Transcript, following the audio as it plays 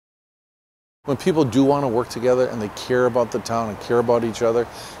When people do want to work together and they care about the town and care about each other,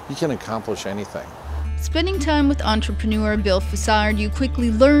 you can accomplish anything. Spending time with entrepreneur Bill Foussard, you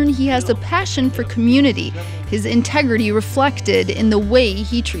quickly learn he has a passion for community, his integrity reflected in the way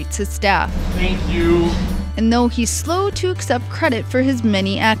he treats his staff. Thank you. And though he's slow to accept credit for his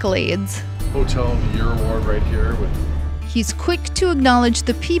many accolades, Hotel of the Year award right here. He's quick to acknowledge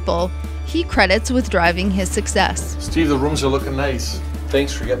the people he credits with driving his success. Steve, the rooms are looking nice.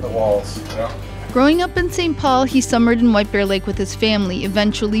 Thanks for getting the walls. Yeah. Growing up in St. Paul, he summered in White Bear Lake with his family,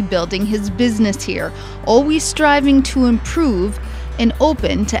 eventually building his business here, always striving to improve and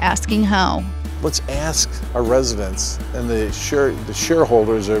open to asking how. Let's ask our residents and the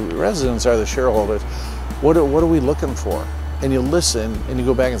shareholders, or residents are the shareholders, what are we looking for? And you listen and you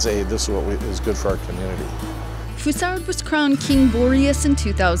go back and say, hey, this is what is good for our community. Foussard was crowned King Boreas in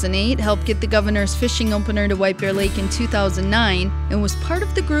 2008, helped get the governor's fishing opener to White Bear Lake in 2009, and was part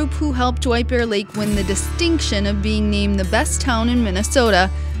of the group who helped White Bear Lake win the distinction of being named the best town in Minnesota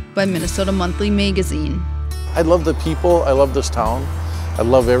by Minnesota Monthly magazine. I love the people, I love this town. I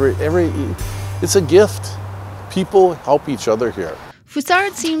love it's a gift. People help each other here.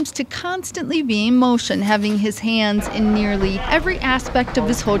 Foussard seems to constantly be in motion, having his hands in nearly every aspect of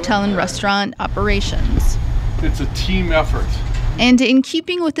his hotel and restaurant operations. It's a team effort. And in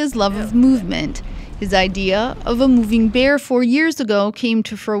keeping with his love of movement, his idea of a moving bear 4 years ago came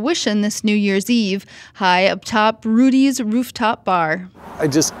to fruition this New Year's Eve, high up top Rudy's rooftop bar. I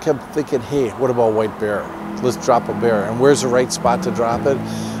just kept thinking, hey, what about White Bear? Let's drop a bear. And where's the right spot to drop it?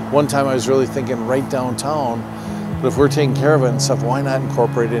 One time I was really thinking right downtown, but if we're taking care of it and stuff, why not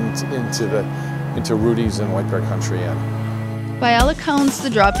incorporate it into Rudy's and White Bear Country Inn? By all accounts, the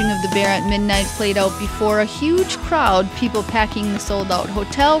dropping of the bear at midnight played out before a huge crowd, people packing the sold-out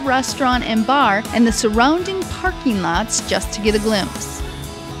hotel, restaurant, and bar, and the surrounding parking lots just to get a glimpse.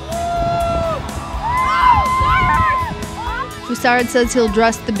 Foussard says he'll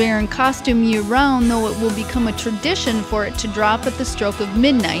dress the bear in costume year-round, though it will become a tradition for it to drop at the stroke of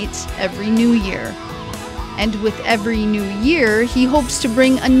midnight every New Year. And with every new year, he hopes to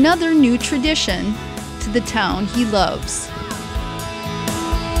bring another new tradition to the town he loves.